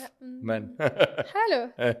other half, men.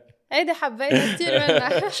 حلو. هيدا حبينا كتير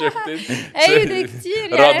منها. شفتي؟ هيدا كتير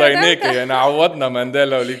يعني راضيناك يعني عوضنا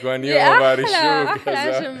مانديلا وليكوانيو ما بعرف شو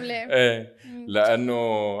أحلى جملة. إيه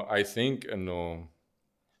لأنه I think إنه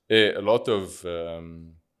إيه a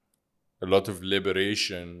lot of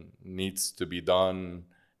liberation needs to be done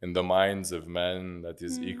in the minds of men that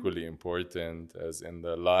is equally important as in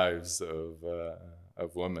the lives of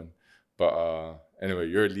women. But anyway,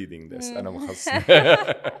 you're leading this. أنا مخصص.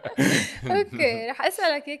 أوكي، رح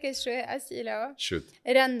أسألك هيك شوية أسئلة. شوت.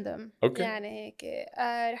 راندوم. أوكي. يعني هيك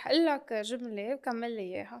رح أقول لك جملة وكمل لي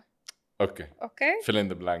إياها. أوكي. أوكي. Fill in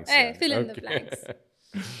the blanks. إيه fill in the blanks.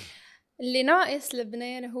 اللي ناقص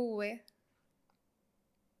لبنان هو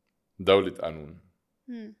دولة قانون.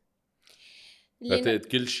 لتقد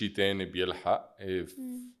كل شيء تاني بيلحق.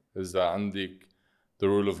 إذا عندك the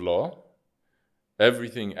rule of law,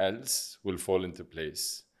 everything else will fall into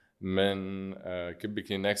place. من كبي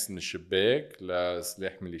كلينكس من الشباك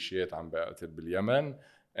لسلاح ميليشيات عم بقتل باليمن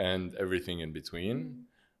and everything in between.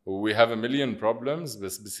 We have a million problems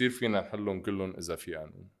بس بصير فينا نحلهم كلهم إذا في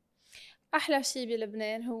قانون. أحلى شيء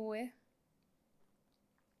بلبنان هو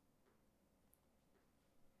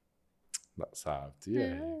لا صعبتي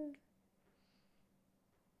هيك.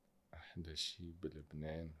 أحلى شيء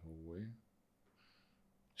بلبنان هو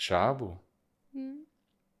شعبه.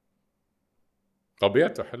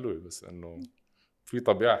 طبيعته حلوة بس إنه في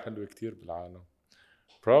طبيعة حلوة كتير بالعالم.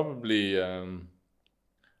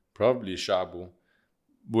 Probably شعبه.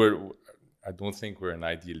 I don't think we're an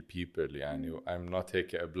ideal people يعني. I'm not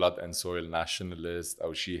هيك a blood and soil nationalist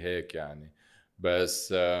أو شيء هيك يعني.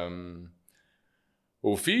 بس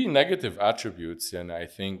وفي negative attributes يعني. I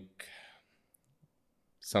think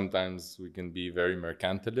sometimes we can be very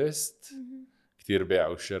mercantilist. كتير بيع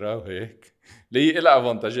وشراء وهيك. ليه إلها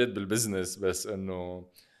أفانتاجات بالبزنس، بس إنه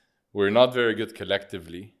we're not very good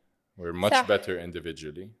collectively, we're much صح. better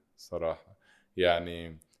individually صراحة.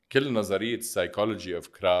 يعني كل نظرية psychology of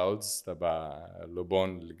crowds تبع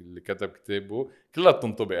لوبون اللي كتب كتابه كلها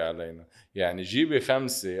تنطبق علينا. يعني جيبي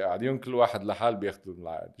 5 قاعدين كل واحد لحال بياخدوا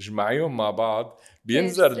العقد، جمعيهم مع بعض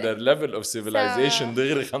بينزل their level of civilization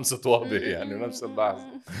دغري 5 طوابق يعني بنفس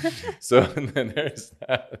اللحظة. So there's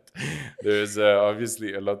that. There's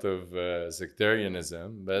obviously a lot of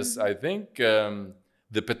sectarianism, but I think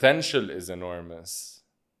the potential is enormous.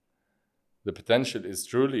 The potential is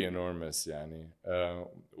truly enormous. يعني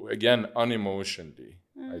again unemotionally.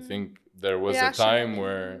 I think there was a time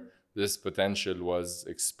where this potential was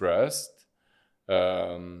expressed.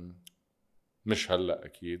 مش هلا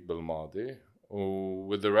أكيد بالماضي.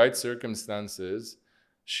 With the right circumstances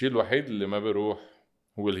الشيء الوحيد اللي ما بيروح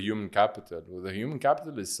هو the human capital. The human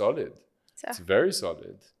capital is solid. It's very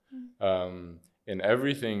solid. In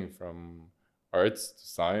everything from arts to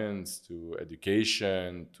science to education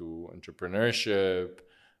to entrepreneurship.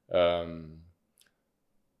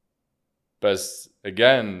 بس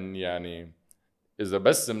again يعني إذا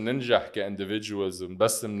بس مننجح كindividuals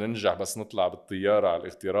وبس مننجح بس نطلع بالطيارة على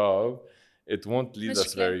الاغتراب it won't lead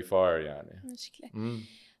us very far يعني. مشكلة.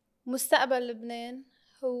 مستقبل لبنان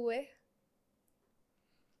هو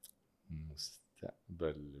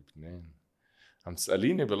مستقبل لبنان. عم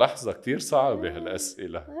تسأليني بلحظة كتير صعبة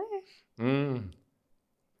هالأسئلة.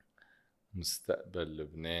 مستقبل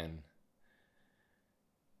لبنان.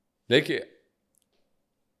 لكن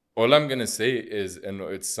all I'm gonna say is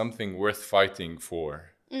إنه it's something worth fighting for.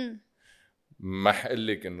 ما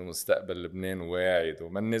حقلك إنه مستقبل لبنان واعد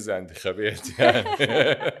وما ننزع انتخابات يعني.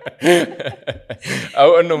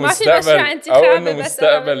 أو إنه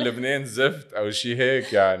مستقبل لبنان زفت أو شيء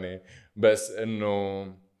هيك يعني. بس إنه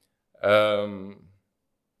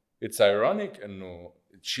it's ironic إنه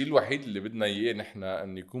الشيء الوحيد اللي بدنا إياه نحن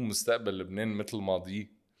أن يكون مستقبل لبنان مثل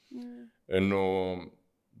ماضيه. إنه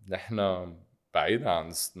نحن بعيد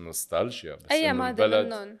عن النوستالجيا، بس أي إنه ماضي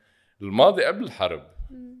منهم؟ الماضي قبل الحرب.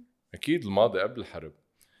 أكيد الماضي قبل الحرب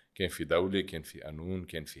كان في دولة، كان في قانون،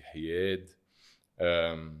 كان في حياد،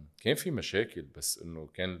 كان في مشاكل، بس إنه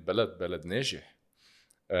كان البلد بلد ناجح.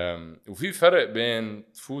 وفي فرق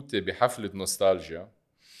بين تفوتي بحفلة نوستالجيا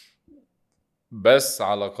بس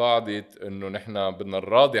على قاعدة إنه نحن بدنا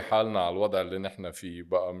نراضي حالنا على الوضع اللي نحن فيه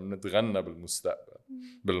بقى منتغنى بالمستقبل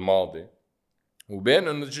بالماضي، وبين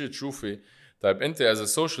إنه تجي تشوفي طيب أنت as a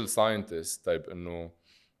social scientist طيب إنه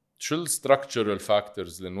شو ال structural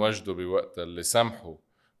factors اللي نوجدوا بوقتها اللي سمحوا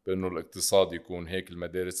بأنه الاقتصاد يكون هيك،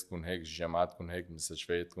 المدارس تكون هيك، الجامعات تكون هيك،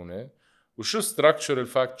 المستشفيات تكون هيك، وشو structural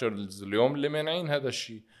factors اليوم اللي مانعين هذا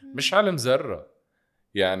الشيء. مش علم ذرة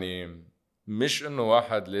يعني، مش انه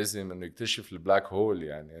واحد لازم انه يكتشف البلاك هول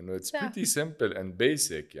يعني، انه it's pretty simple and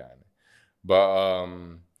basic يعني. but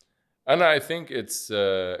أنا I think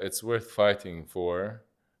it's worth fighting for.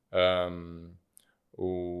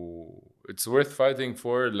 it's worth fighting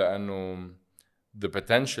for لأنه the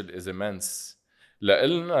potential is immense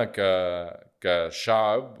لإلنا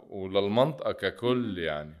كشعب وللمنطقة ككل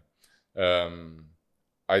يعني.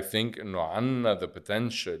 I think إنه عنا the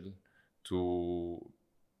potential to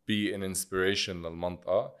be an inspiration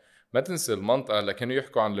للمنطقة. ما تنسى المنطقة اللي كانوا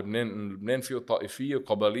يحكوا عن لبنان إنه لبنان فيه طائفية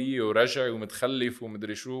وقبلية ورجعي ومتخلف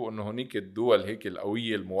ومدري شو، إنه هنيك الدول هيك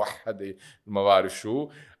القوية الموحدة ما بعرف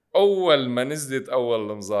شو. أول ما نزلت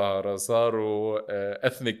أول المظاهرة صاروا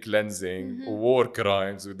ethnic cleansing و war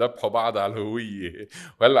crimes وذبحوا بعض على الهوية.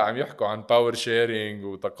 وهلأ عم يحكوا عن power sharing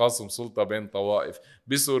وتقاسم سلطة بين طوائف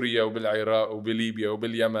بسوريا وبالعراق وبليبيا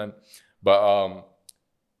وباليمن. بقى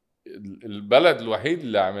البلد الوحيد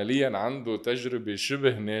اللي عمليا عنده تجربة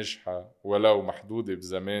شبه ناجحة ولو محدودة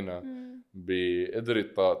بزمانها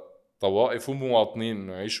بقدرة طوائف ومواطنين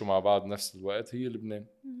إنه يعيشوا مع بعض نفس الوقت هي لبنان.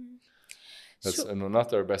 بس إنه not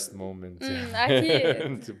our best moment.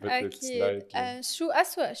 أكيد أكيد. شو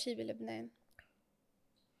أسوأ شيء بلبنان؟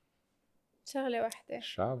 شغلة واحدة.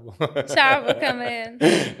 شعبه كمان.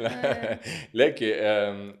 لكن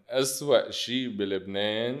أسوأ شيء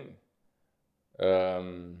بلبنان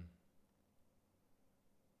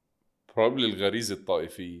probably الغريزة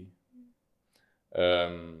الطائفية.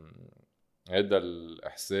 هذا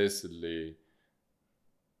الإحساس اللي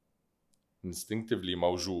instinctively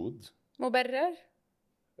موجود. مبرر؟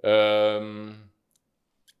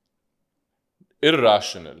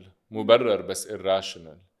 irrational. مبرر بس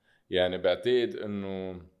irrational. يعني بعتقد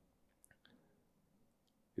إنه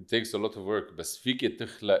it takes a lot of work، بس فيك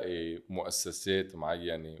تخلقي مؤسسات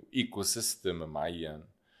معينة، ecosystem معين،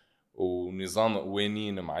 ونظام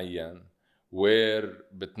قوانين معين، وير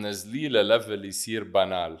بتنزليه لليفل يصير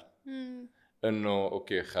بانال، انه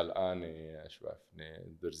اوكي خلقانه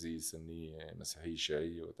شوفني درزيه سنيه مسيحيه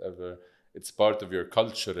شيعيه whatever it's part of your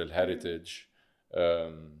cultural heritage.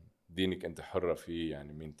 دينك انت حرة فيه،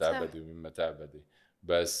 يعني مين تعبدي ومين ما تعبدي.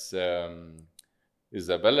 بس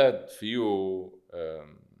اذا بلد فيه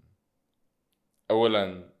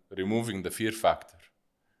اولا removing the fear factor،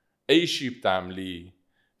 اي شيء بتعمليه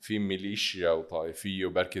في ميليشيا وطائفيه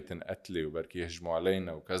وبركي تنقتلي وبركي يهجموا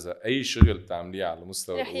علينا وكذا، اي شغل بتعمليه على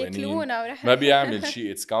مستوى القوانين ما بيعمل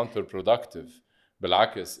شيء، it's counterproductive.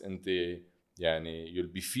 بالعكس انت يعني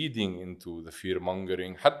you'll be feeding into the fear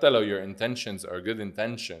mongering حتى لو your intentions are good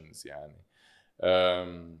intentions يعني.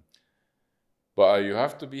 but you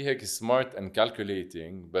have to be هيك smart and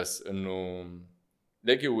calculating. بس انه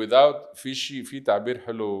لكن without في شيء، في تعبير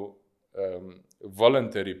حلو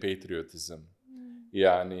voluntary patriotism،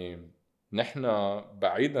 يعني نحن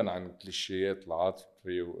بعيدا عن كليشيات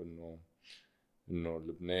العاطفة وانه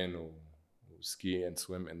لبنان وسكي and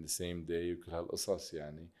swim in the same day وكل هالقصص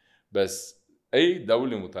يعني. بس اي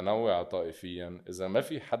دولة متنوعة طائفيا اذا ما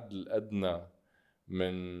في حد الادنى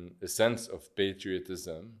من a sense of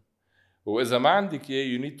patriotism، واذا ما عندك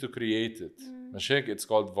اياه you need to create it. مش هيك it's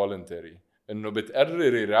called voluntary، انه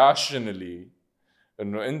بتقرري rationally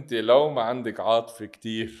انه انت لو ما عندك عاطفة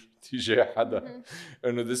كتير تجاه حدا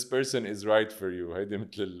انه this person is right for you. هيدي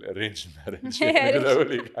مثل الارينج ماريج يعني بدي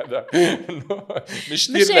اقول لك حدا انه مش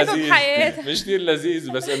كتير لذيذ، مش كتير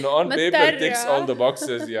لذيذ، بس انه on paper ticks all the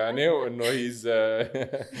boxes يعني، وانه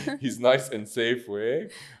he's nice and safe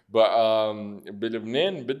وهيك.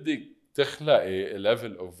 بلبنان بدك تخلقي a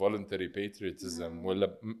level of voluntary patriotism،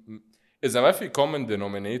 ولا اذا ما في common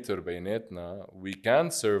denominator بيناتنا we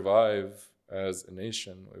can't survive as a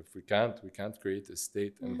nation. If we can't create a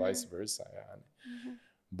state and vice versa يعني.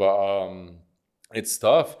 but it's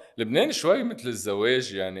tough. لبنان شوي مثل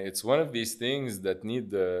الزواج يعني it's one of these things that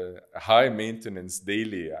need high maintenance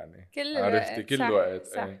daily يعني كل عرفتي الوقت. كل وقت.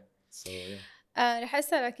 صح. so, yeah. رح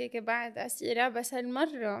أسألك هيك بعد أسئلة، بس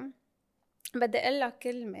هالمرة بدي أقول لك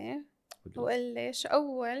كلمة وقل لي شو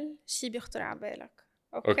أول شي بيخطر على بالك.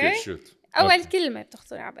 اوكي شوت. أول كلمة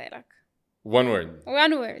بتخطر على بالك. One word.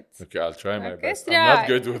 One word. Okay, I'll try my best. Try. I'm not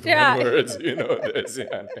good with one words, you know this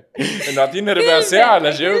يعني. إنه أعطيني ربع ساعة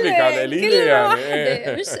لجاوبك على القليلة يعني.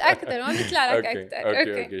 واحدة مش أكتر، ما بيطلع لك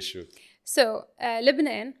أكتر. Okay, shoot. So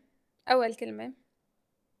لبنان أول كلمة.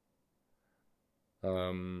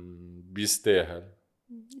 بيستاهل.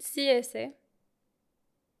 سياسة.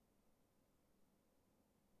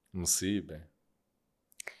 مصيبة.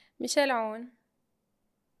 ميشيل عون.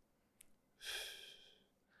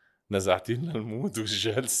 نزعتينا المود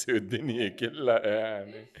والجلسة والدنيا كلها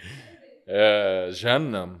يعني.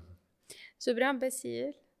 جهنم. جبران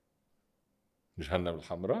باسيل. جهنم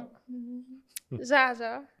الحمراء.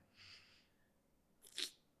 جعجع.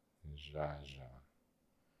 جعجع.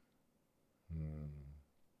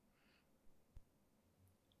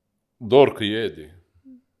 دور قيادي.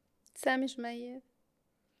 سامي جميل.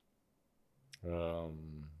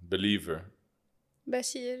 believer.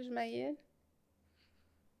 بشير جميل.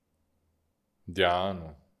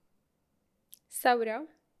 ديانو. ثورة.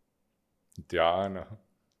 ديانو.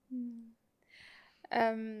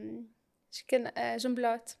 شكن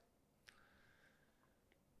جملات.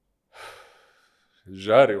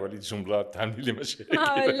 جاري وليد جملات تعمل لي مشاكل.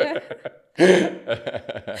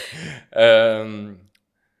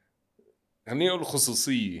 خليني اقول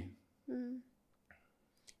خصوصية.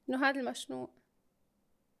 انه هذا المشنوق.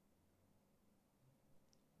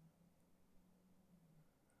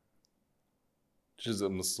 جزء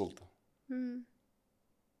من السلطة.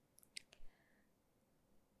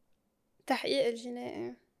 تحقيق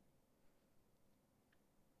الجنائي.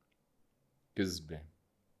 كذبة.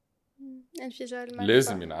 انفجار المرفأ.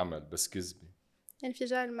 لازم ينعمل بس كذبة.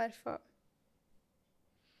 انفجار المرفأ.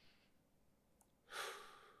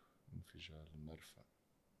 انفجار المرفأ.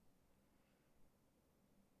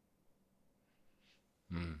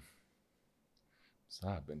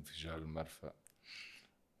 صعب انفجار المرفأ.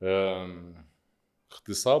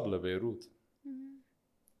 اغتصاب لبيروت.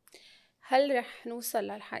 هل رح نوصل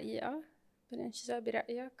للحقيقة بالانفجار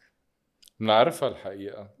برأيك؟ بنعرفها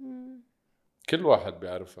الحقيقة. كل واحد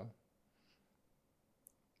بيعرفها.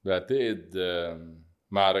 بعتقد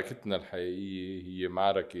معركتنا الحقيقية هي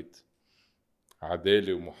معركة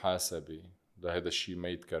عدالة ومحاسبة لهذا الشيء ما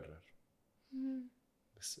يتكرر.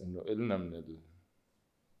 بس انه قلنا من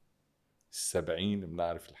 70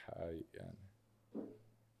 بنعرف الحقائق يعني.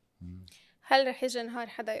 هل رح يجي نهار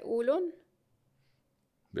حدا يقولن؟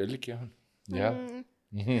 بقول لك يعني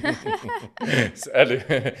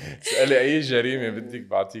اسألي أي جريمة بدك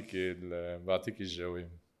بعطيك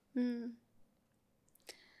الجواب.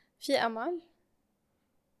 في أمل؟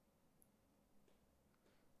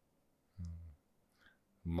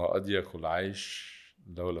 ما أضيق العيش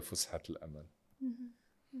لولا فسحة الأمل.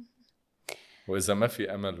 وإذا ما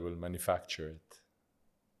في أمل we'll manufacture it.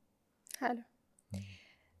 حلو.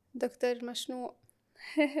 دكتور المشنوق.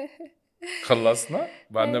 خلصنا؟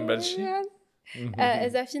 بعدنا نبلشي؟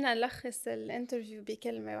 إذا فينا نلخص الانترفيو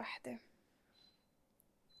بكلمة واحدة.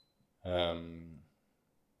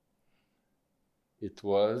 It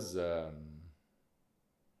was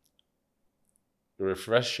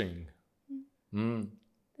refreshing.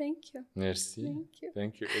 Thank you. Merci.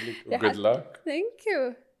 Thank you. Good luck. Thank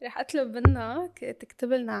you. رح أطلب منك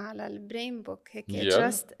تكتب لنا على البرين بوك هيك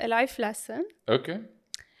just a life lesson. Okay.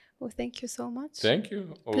 Well, thank you so much. Thank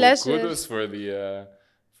you. Pleasure. Kudos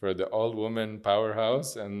for the all-woman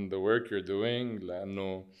powerhouse and the work you're doing.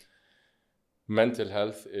 لأنه mental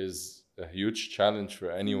health is a huge challenge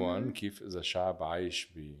for anyone. كيف إذا شعب عايش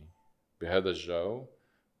بهذا الجو.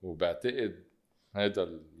 وبعتقد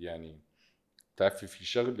هذا يعني تعرفي في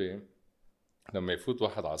شغلة لما يفوت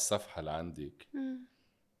واحد على الصفحة اللي عندك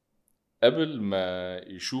قبل ما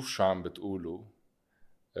يشوف شو عم بتقوله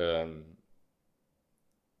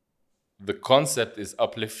the concept is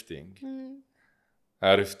uplifting.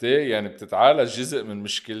 عرفتي؟ يعني بتتعالج جزء من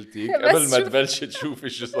مشكلتك قبل ما تبلش تشوفي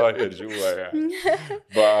شو صاير جوا يعني.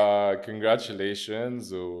 But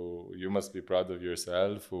congratulations. You must be proud of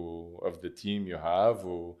yourself of the team you have.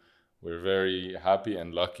 We're very happy and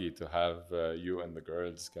lucky to have you and the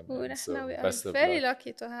girls كمان. So we are very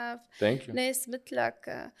lucky to have Thank you. ناس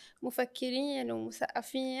مثلك مفكرين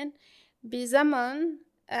ومثقفين بزمن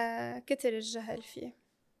كتر الجهل فيه.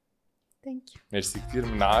 Thank you. ميرسي كتير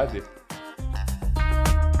من عادي.